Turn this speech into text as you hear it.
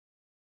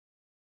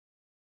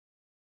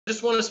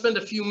just want to spend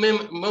a few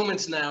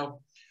moments now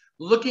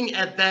looking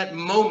at that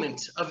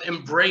moment of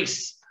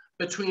embrace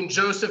between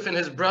Joseph and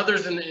his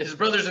brothers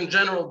in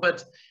general,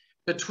 but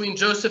between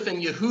Joseph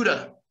and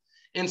Yehuda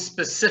in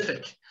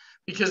specific,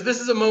 because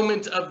this is a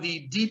moment of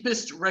the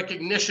deepest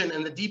recognition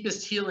and the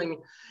deepest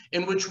healing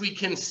in which we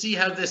can see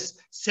how this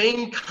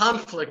same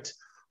conflict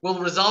will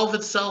resolve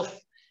itself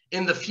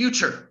in the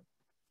future,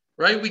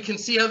 right? We can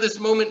see how this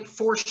moment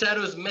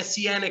foreshadows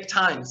messianic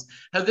times,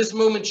 how this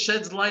moment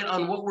sheds light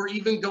on what we're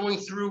even going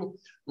through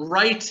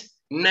right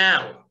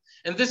now.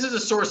 And this is a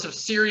source of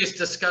serious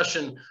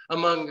discussion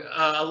among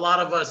a lot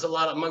of us,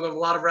 among a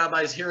lot of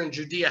rabbis here in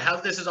Judea, how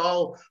this is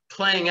all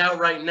playing out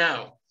right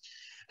now.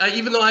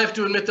 Even though I have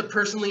to admit that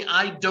personally,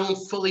 I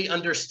don't fully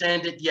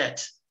understand it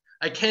yet.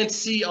 I can't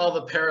see all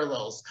the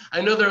parallels.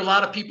 I know there are a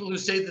lot of people who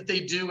say that they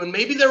do, and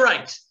maybe they're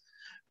right,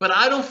 but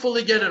I don't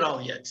fully get it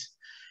all yet.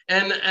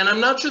 And I'm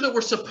not sure that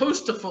we're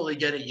supposed to fully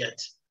get it yet,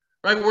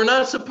 right? We're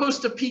not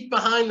supposed to peek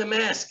behind the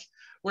mask.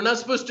 We're not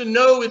supposed to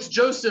know it's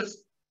Joseph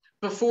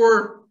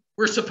before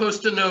we're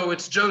supposed to know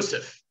it's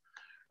Joseph,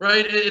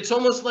 right? It's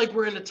almost like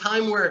we're in a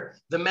time where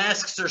the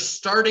masks are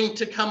starting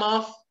to come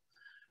off,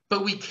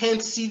 but we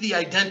can't see the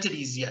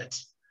identities yet.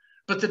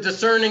 But the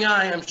discerning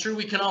eye, I'm sure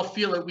we can all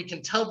feel it. We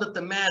can tell that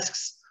the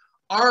masks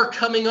are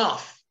coming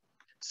off.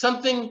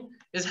 Something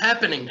is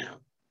happening now.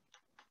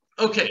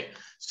 Okay,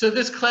 so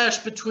this clash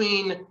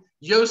between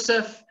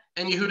Yosef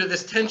and Yehuda,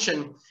 this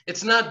tension,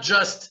 it's not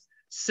just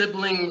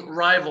sibling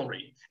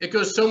rivalry. It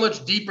goes so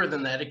much deeper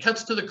than that. It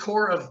cuts to the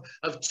core of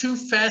two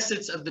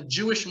facets of the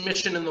Jewish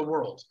mission in the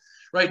world,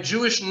 right?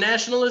 Jewish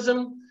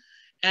nationalism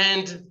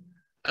and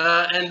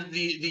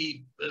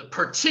the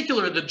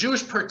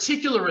Jewish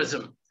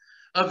particularism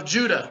of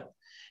Judah,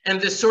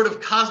 and this sort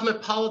of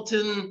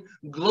cosmopolitan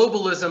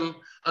globalism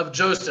of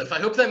Joseph. I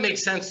hope that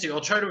makes sense to you.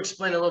 I'll try to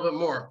explain a little bit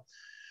more.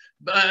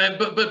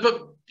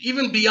 But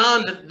even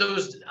beyond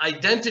those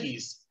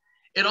identities,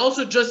 it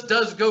also just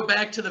does go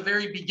back to the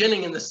very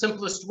beginning in the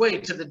simplest way,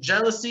 to the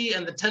jealousy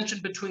and the tension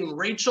between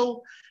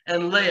Rachel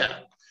and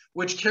Leah,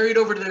 which carried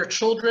over to their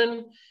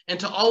children and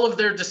to all of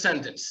their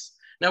descendants.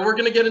 Now we're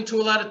going to get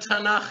into a lot of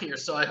Tanakh here,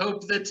 so I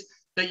hope that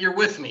you're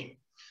with me.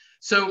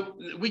 So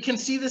we can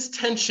see this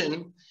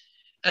tension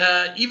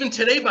even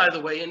today, by the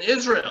way, in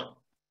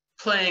Israel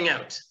playing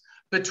out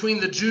between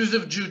the Jews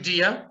of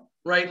Judea,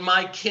 right?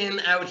 My kin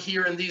out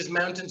here in these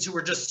mountains who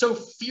are just so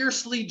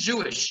fiercely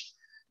Jewish.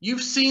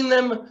 You've seen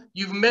them,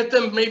 you've met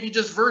them maybe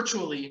just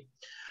virtually.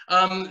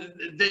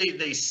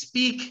 They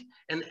speak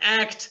and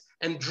act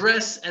and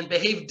dress and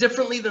behave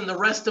differently than the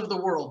rest of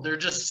the world. They're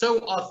just so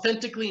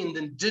authentically and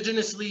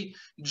indigenously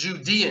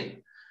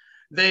Judean.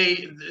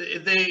 They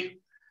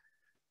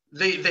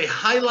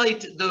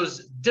highlight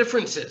those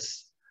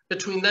differences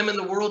between them and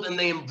the world, and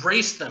they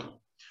embrace them,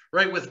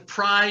 right, with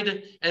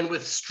pride and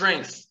with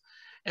strength.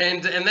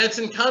 And that's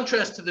in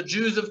contrast to the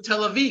Jews of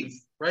Tel Aviv,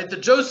 right, the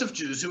Joseph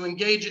Jews who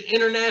engage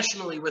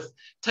internationally with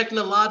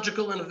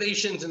technological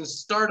innovations and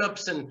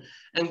startups and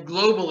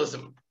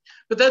globalism.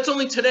 But that's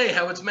only today,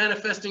 how it's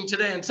manifesting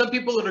today. And some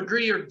people would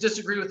agree or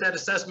disagree with that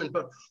assessment.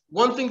 But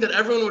one thing that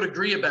everyone would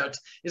agree about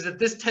is that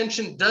this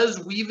tension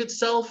does weave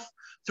itself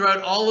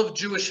throughout all of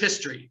Jewish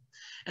history.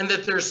 And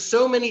that there's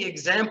so many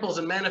examples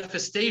and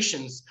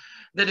manifestations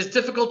that it's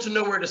difficult to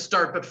know where to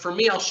start. But for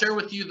me, I'll share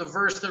with you the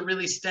verse that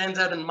really stands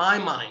out in my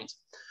mind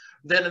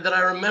that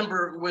I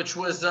remember, which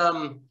was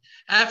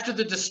after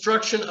the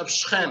destruction of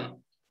Shechem,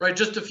 right?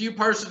 Just a few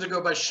parses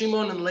ago by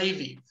Shimon and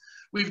Levi.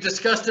 We've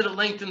discussed it at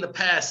length in the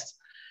past.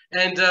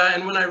 And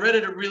when I read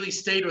it, it really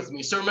stayed with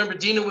me. So remember,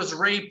 Dinah was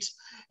raped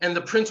and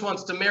the prince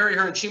wants to marry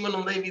her, and Shimon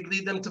and Levi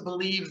lead them to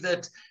believe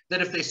that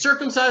if they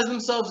circumcised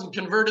themselves and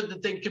converted,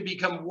 that they could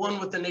become one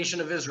with the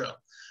nation of Israel.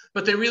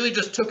 But they really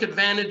just took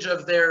advantage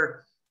of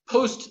their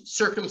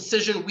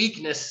post-circumcision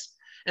weakness,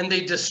 and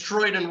they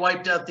destroyed and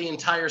wiped out the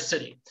entire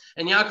city.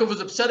 And Yaakov was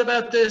upset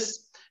about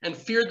this and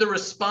feared the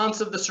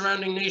response of the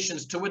surrounding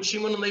nations, to which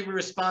Shimon and Levi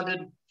responded,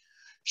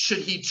 should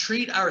he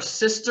treat our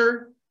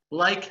sister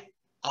like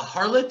a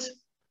harlot?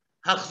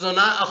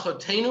 Hachzona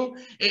achotenu?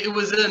 It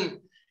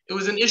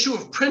was an issue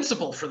of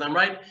principle for them,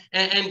 right?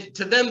 And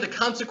to them, the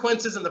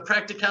consequences and the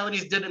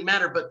practicalities didn't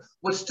matter. But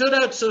what stood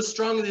out so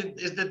strongly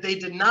is that they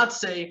did not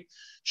say,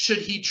 should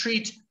he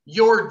treat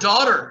your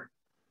daughter,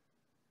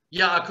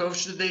 Yaakov,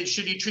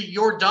 should he treat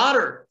your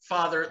daughter,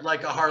 father,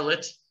 like a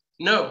harlot?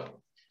 No,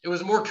 it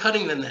was more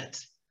cutting than that.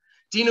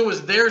 Dinah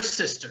was their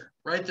sister,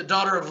 right? The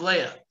daughter of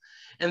Leah.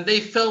 And they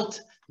felt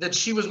that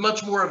she was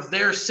much more of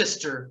their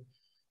sister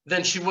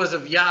than she was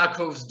of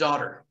Yaakov's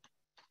daughter.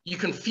 You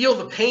can feel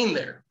the pain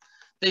there.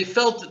 They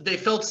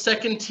felt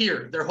second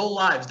tier their whole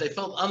lives. They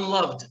felt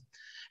unloved.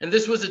 And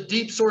this was a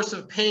deep source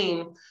of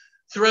pain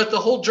throughout the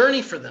whole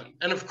journey for them.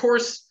 And of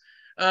course,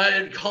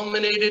 it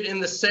culminated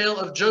in the sale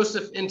of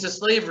Joseph into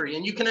slavery.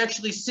 And you can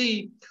actually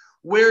see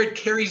where it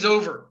carries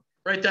over,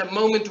 right? That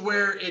moment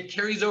where it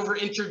carries over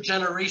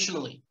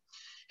intergenerationally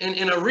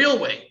in a real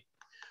way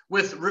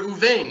with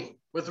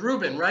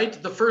Reuben,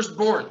 right? The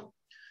firstborn.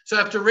 So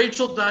after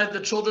Rachel died, the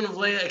children of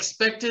Leah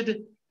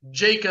expected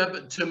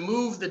Jacob to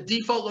move the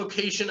default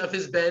location of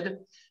his bed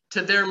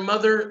to their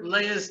mother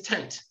Leah's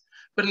tent.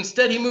 But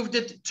instead he moved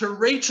it to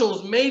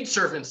Rachel's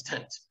maidservant's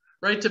tent,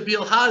 right, to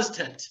Bilhah's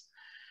tent.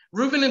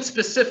 Reuben in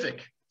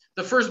specific,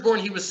 the firstborn,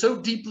 he was so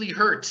deeply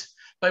hurt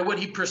by what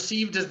he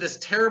perceived as this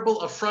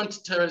terrible affront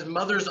to his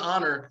mother's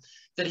honor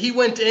that he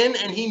went in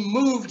and he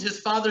moved his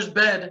father's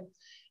bed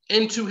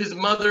into his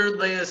mother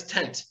Leah's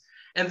tent.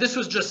 And this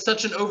was just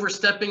such an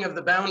overstepping of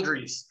the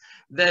boundaries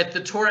that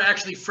the Torah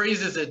actually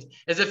phrases it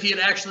as if he had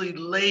actually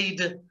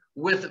laid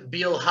with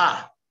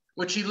Bilhah,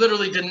 which he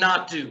literally did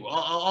not do.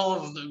 All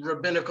of the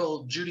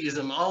rabbinical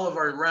Judaism, all of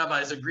our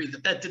rabbis agree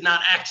that that did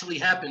not actually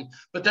happen,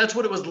 but that's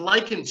what it was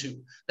likened to.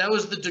 That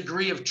was the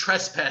degree of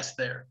trespass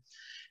there.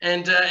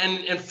 And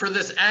for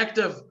this act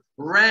of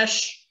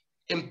rash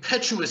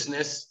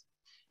impetuousness,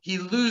 he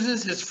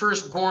loses his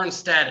firstborn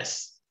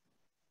status,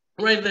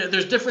 right?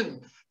 There's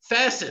different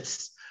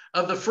facets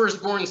of the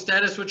firstborn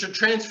status, which are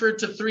transferred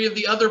to three of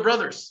the other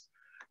brothers,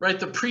 right?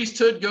 The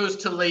priesthood goes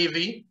to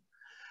Levi,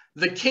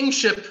 the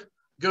kingship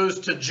goes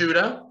to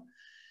Judah,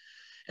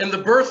 and the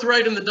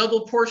birthright and the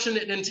double portion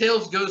it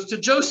entails goes to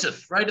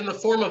Joseph, right? In the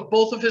form of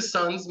both of his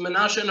sons,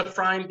 Manasseh and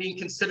Ephraim, being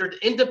considered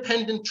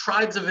independent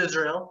tribes of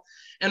Israel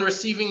and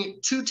receiving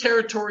 2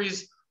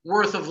 territories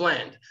worth of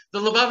land. The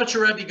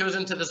Lubavitcher Rebbe goes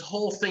into this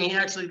whole thing. He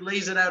actually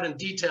lays it out in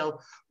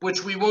detail,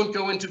 which we won't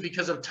go into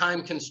because of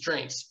time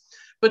constraints.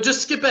 But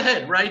just skip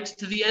ahead, right,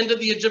 to the end of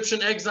the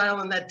Egyptian exile,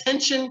 and that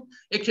tension,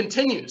 it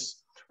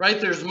continues, right?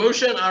 There's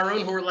Moshe and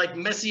Aaron, who are like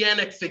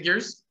messianic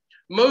figures.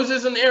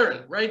 Moses and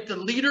Aaron, right, the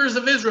leaders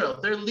of Israel,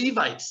 they're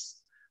Levites,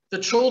 the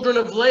children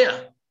of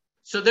Leah.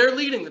 So they're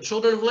leading, the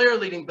children of Leah are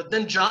leading. But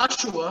then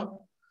Joshua,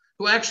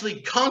 who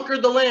actually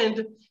conquered the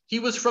land, he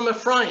was from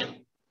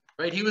Ephraim,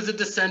 right? He was a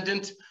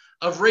descendant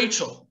of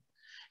Rachel.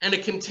 And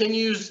it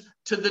continues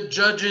to the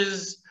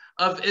judges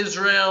of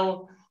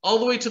Israel, all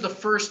the way to the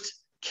first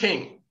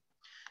king.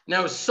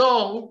 Now,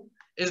 Saul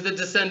is the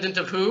descendant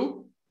of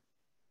who?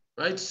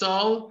 Right?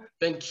 Saul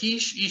ben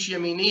Kish Ish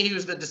Yamini, he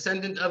was the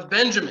descendant of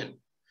Benjamin,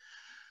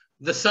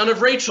 the son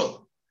of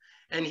Rachel.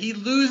 And he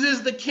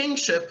loses the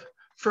kingship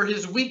for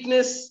his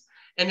weakness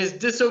and his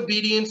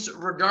disobedience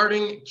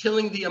regarding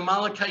killing the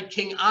Amalekite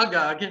king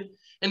Agag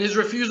and his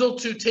refusal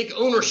to take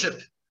ownership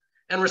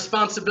and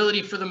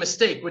responsibility for the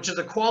mistake, which is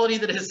a quality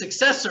that his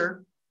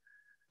successor,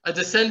 a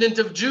descendant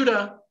of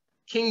Judah,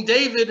 King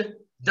David,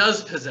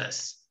 does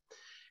possess.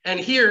 And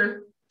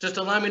here, just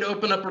allow me to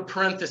open up a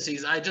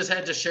parenthesis. I just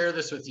had to share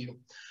this with you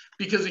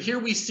because here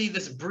we see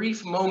this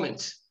brief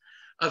moment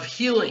of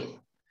healing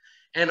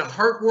and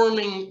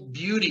heartwarming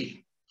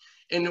beauty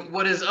in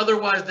what is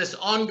otherwise this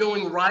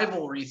ongoing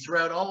rivalry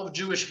throughout all of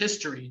Jewish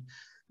history.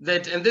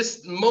 And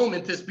this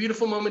moment, this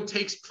beautiful moment,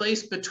 takes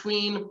place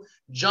between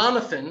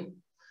Jonathan,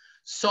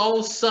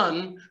 Saul's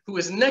son, who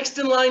is next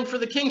in line for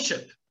the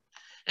kingship,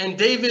 and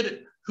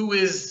David, who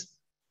is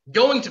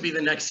going to be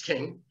the next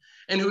king,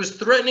 and who is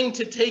threatening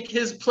to take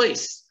his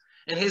place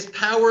and his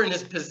power and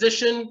his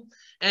position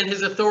and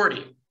his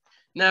authority.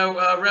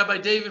 Now, Rabbi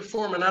David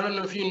Foreman, I don't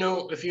know if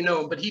you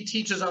know, but he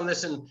teaches on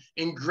this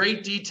in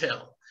great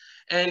detail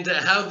and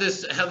how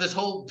this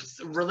whole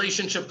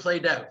relationship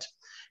played out.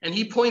 And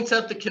he points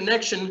out the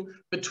connection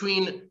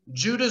between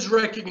Judah's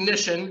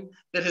recognition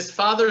that his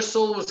father's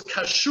soul was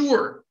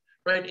kashur,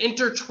 right,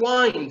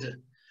 intertwined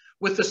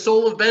with the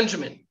soul of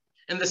Benjamin.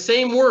 And the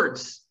same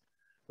words,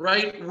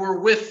 right, were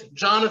with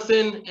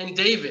Jonathan and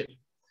David,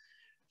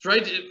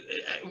 right?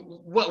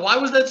 Why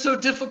was that so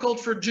difficult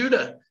for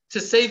Judah to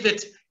say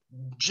that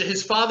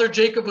his father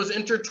Jacob was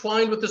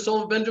intertwined with the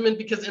soul of Benjamin?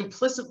 Because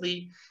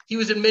implicitly he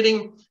was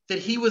admitting that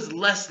he was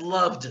less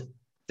loved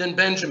than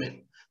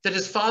Benjamin, that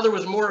his father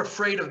was more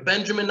afraid of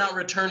Benjamin not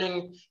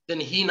returning than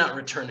he not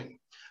returning.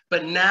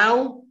 But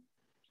now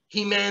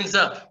he mans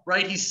up,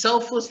 right? He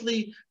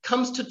selflessly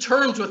comes to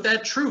terms with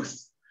that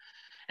truth,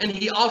 and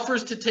he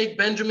offers to take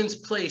Benjamin's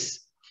place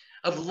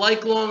of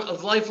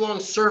lifelong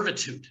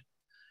servitude,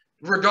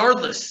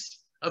 regardless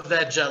of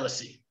that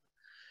jealousy.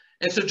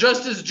 And so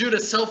just as Judah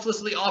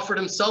selflessly offered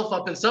himself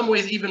up, in some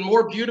ways even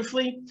more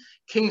beautifully,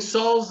 King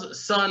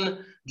Saul's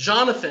son,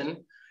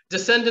 Jonathan,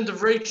 descendant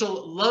of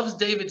Rachel, loves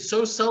David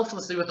so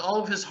selflessly with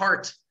all of his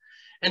heart,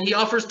 and he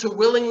offers to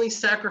willingly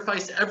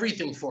sacrifice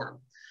everything for him.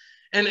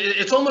 And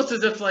it's almost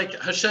as if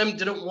like Hashem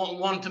didn't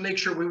want to make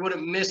sure we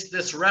wouldn't miss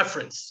this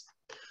reference.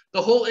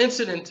 The whole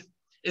incident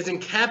is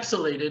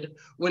encapsulated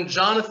when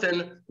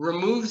Jonathan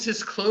removes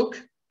his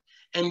cloak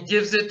and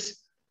gives it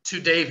to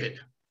David.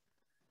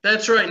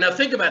 That's right. Now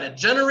think about it.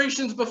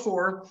 Generations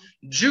before,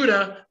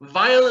 Judah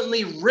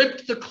violently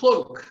ripped the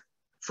cloak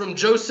from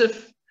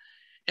Joseph,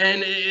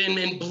 and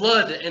in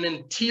blood and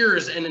in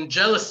tears and in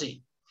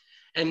jealousy.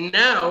 And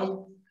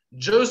now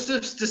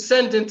Joseph's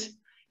descendant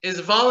is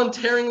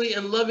voluntarily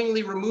and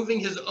lovingly removing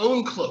his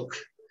own cloak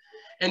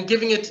and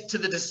giving it to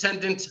the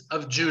descendant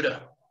of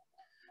Judah.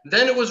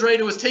 Then it was right,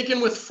 it was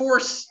taken with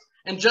force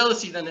and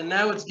jealousy then, and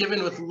now it's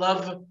given with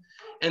love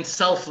and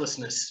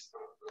selflessness.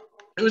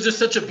 It was just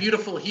such a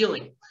beautiful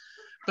healing.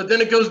 but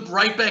then it goes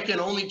right back in.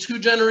 Only 2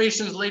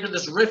 generations later,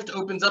 this rift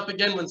opens up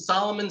again when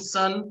Solomon's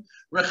son,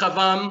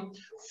 Rechavam,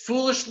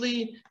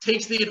 foolishly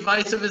takes the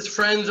advice of his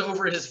friends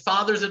over his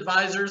father's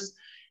advisors,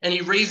 and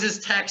he raises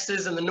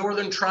taxes, and the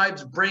northern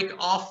tribes break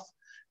off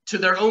to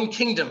their own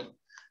kingdom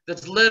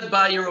that's led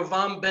by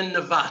Yerovam ben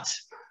Nevat,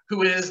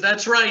 who is,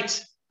 that's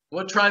right,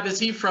 what tribe is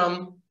he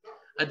from?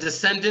 A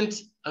descendant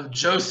of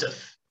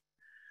Joseph.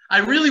 I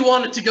really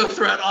wanted to go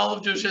throughout all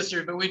of Jewish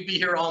history, but we'd be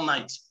here all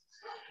night.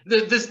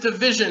 This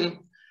division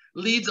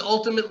leads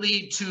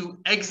ultimately to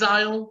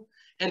exile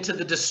and to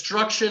the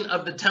destruction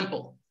of the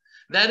temple.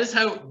 That is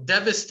how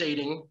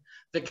devastating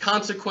the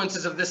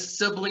consequences of this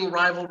sibling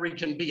rivalry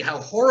can be. How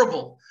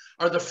horrible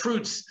are the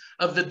fruits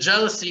of the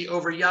jealousy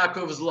over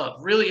Yaakov's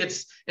love. Really,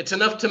 it's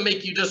enough to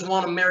make you just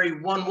want to marry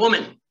one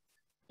woman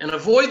and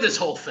avoid this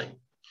whole thing.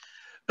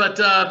 But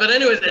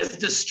anyway, as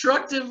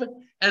destructive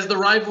as the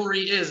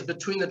rivalry is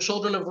between the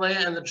children of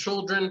Leah and the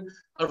children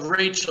of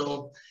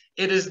Rachel,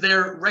 it is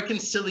their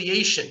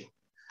reconciliation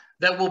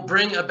that will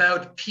bring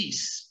about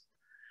peace,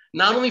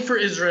 not only for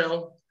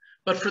Israel,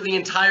 but for the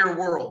entire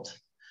world.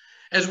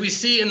 As we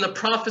see in the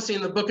prophecy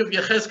in the book of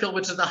Yechezkel,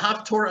 which is the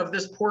Haftorah of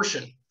this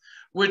portion,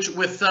 which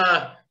with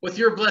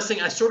your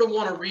blessing, I sort of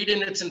want to read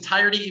in its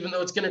entirety, even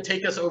though it's going to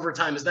take us over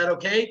time. Is that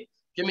okay?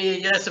 Give me a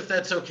yes if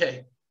that's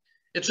okay.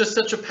 It's just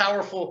such a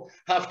powerful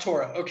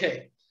Haftorah.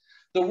 Okay.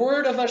 The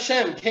word of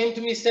Hashem came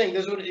to me saying,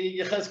 this is what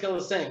Yechezkel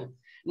is saying.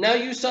 Now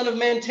you, son of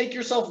man, take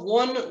yourself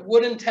 1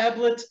 wooden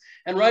tablet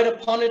and write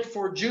upon it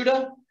for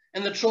Judah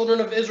and the children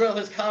of Israel,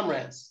 his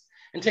comrades.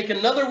 And take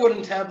another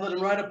wooden tablet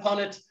and write upon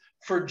it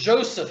for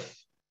Joseph,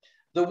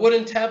 the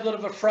wooden tablet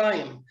of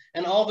Ephraim,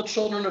 and all the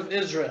children of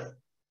Israel,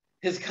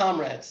 his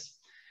comrades.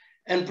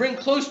 And bring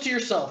close to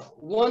yourself,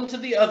 one to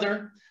the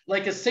other,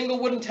 like a single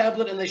wooden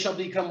tablet, and they shall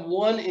become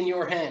one in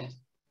your hand.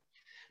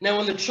 Now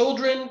when the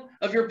children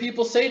of your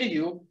people say to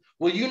you,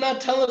 will you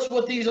not tell us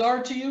what these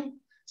are to you?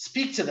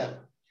 Speak to them.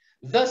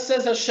 Thus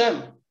says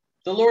Hashem,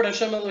 the Lord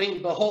Hashem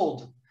Elohim,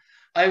 behold,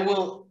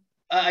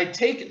 I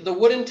take the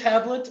wooden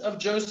tablet of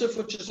Joseph,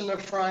 which is in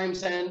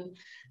Ephraim's hand,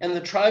 and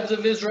the tribes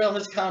of Israel,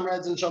 his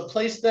comrades, and shall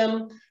place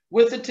them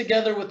with it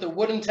together with the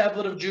wooden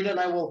tablet of Judah, and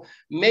I will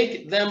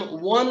make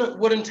them 1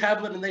 wooden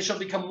tablet, and they shall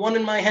become one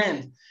in my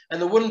hand.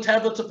 And the wooden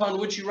tablets upon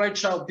which you write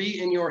shall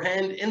be in your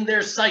hand. In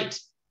their sight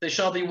they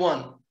shall be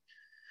one.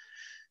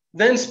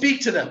 Then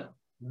speak to them.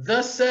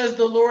 Thus says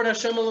the Lord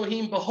Hashem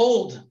Elohim,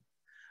 behold,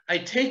 I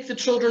take the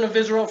children of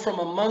Israel from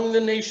among the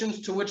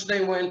nations to which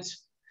they went,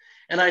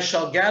 and I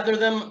shall gather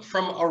them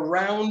from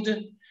around,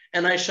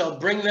 and I shall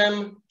bring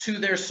them to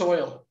their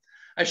soil.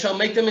 I shall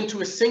make them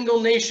into a single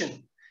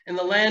nation in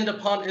the land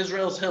upon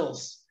Israel's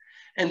hills,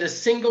 and a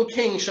single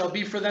king shall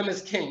be for them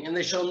as king, and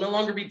they shall no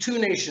longer be 2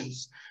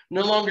 nations,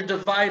 no longer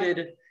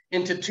divided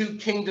into 2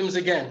 kingdoms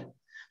again.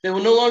 They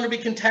will no longer be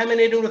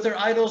contaminated with their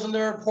idols and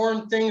their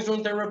abhorrent things and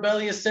with their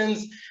rebellious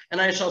sins,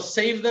 and I shall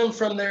save them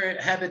from their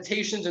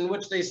habitations in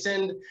which they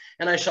sinned,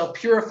 and I shall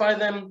purify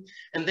them,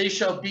 and they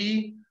shall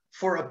be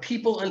for a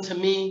people unto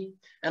me,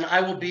 and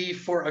I will be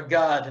for a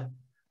God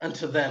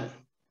unto them.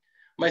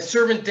 My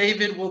servant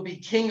David will be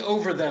king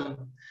over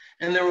them,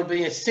 and there will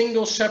be a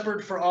single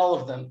shepherd for all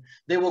of them.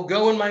 They will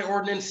go in my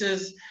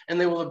ordinances, and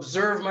they will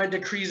observe my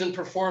decrees and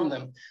perform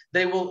them.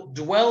 They will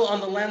dwell on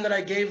the land that I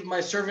gave my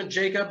servant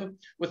Jacob,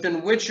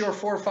 within which your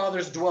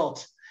forefathers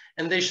dwelt,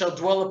 and they shall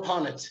dwell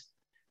upon it.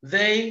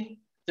 They,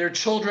 their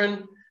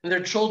children, and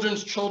their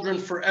children's children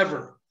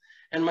forever.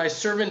 And my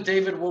servant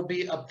David will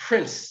be a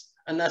prince,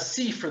 a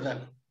nasi for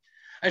them.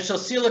 I shall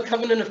seal a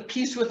covenant of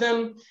peace with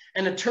them,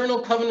 an eternal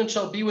covenant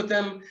shall be with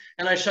them,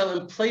 and I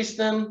shall place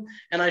them,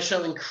 and I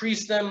shall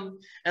increase them,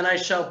 and I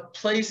shall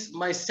place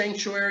my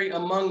sanctuary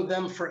among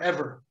them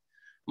forever.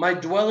 My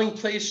dwelling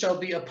place shall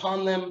be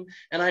upon them,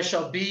 and I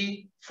shall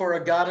be for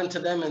a God unto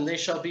them, and they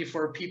shall be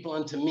for a people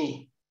unto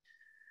me.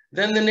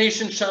 Then the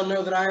nations shall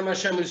know that I am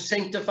Hashem who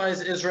sanctifies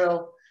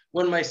Israel,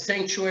 when my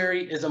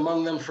sanctuary is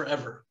among them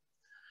forever.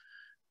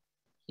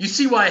 You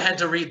see why I had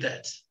to read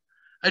that.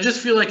 I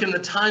just feel like in the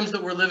times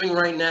that we're living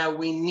right now,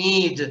 we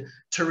need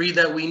to read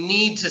that. We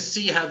need to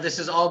see how this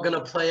is all going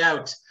to play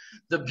out.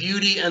 The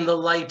beauty and the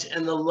light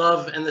and the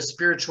love and the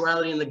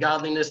spirituality and the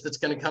godliness that's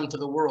going to come to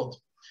the world.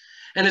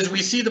 And as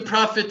we see the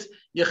prophet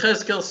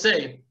Yechezkel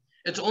say,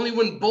 it's only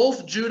when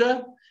both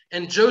Judah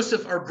and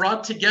Joseph are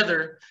brought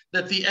together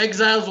that the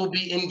exiles will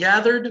be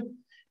ingathered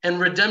and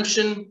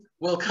redemption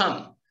will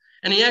come.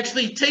 And he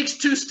actually takes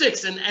 2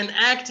 sticks and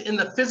act in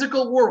the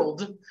physical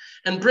world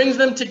and brings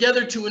them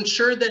together to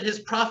ensure that his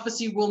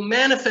prophecy will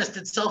manifest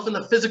itself in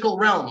the physical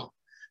realm.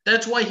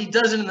 That's why he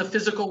does it in the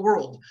physical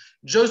world.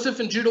 Joseph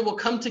and Judah will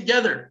come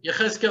together,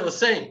 Yechezkel is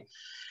saying,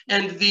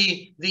 and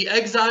the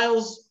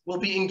exiles will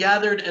be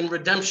ingathered and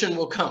redemption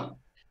will come.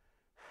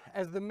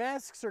 As the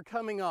masks are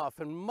coming off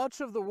and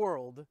much of the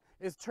world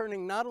is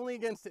turning not only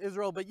against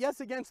Israel, but yes,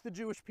 against the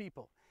Jewish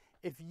people,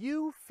 if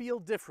you feel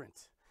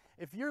different,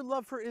 if your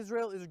love for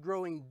Israel is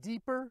growing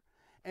deeper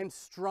and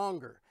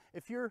stronger,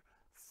 if you're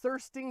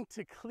thirsting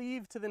to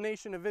cleave to the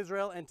nation of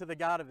Israel and to the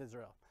God of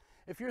Israel,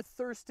 if you're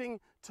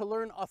thirsting to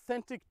learn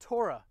authentic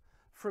Torah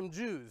from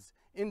Jews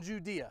in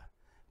Judea,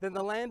 then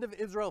the Land of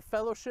Israel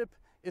Fellowship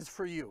is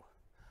for you.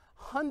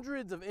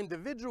 Hundreds of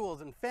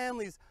individuals and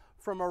families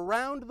from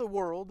around the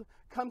world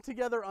come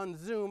together on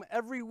Zoom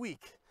every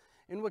week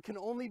in what can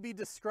only be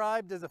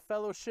described as a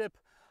fellowship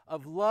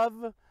of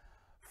love,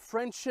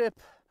 friendship,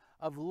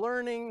 of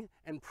learning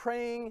and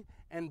praying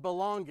and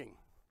belonging.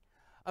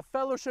 A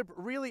fellowship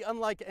really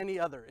unlike any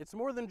other. It's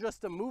more than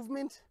just a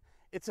movement,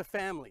 it's a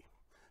family.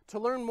 To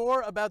learn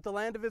more about the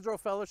Land of Israel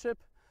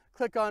Fellowship,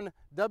 click on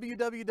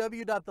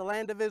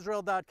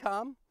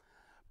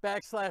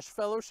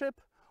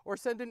www.thelandofisrael.com/fellowship or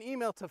send an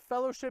email to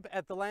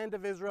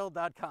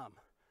fellowship@thelandofisrael.com.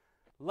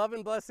 Love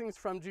and blessings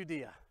from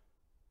Judea.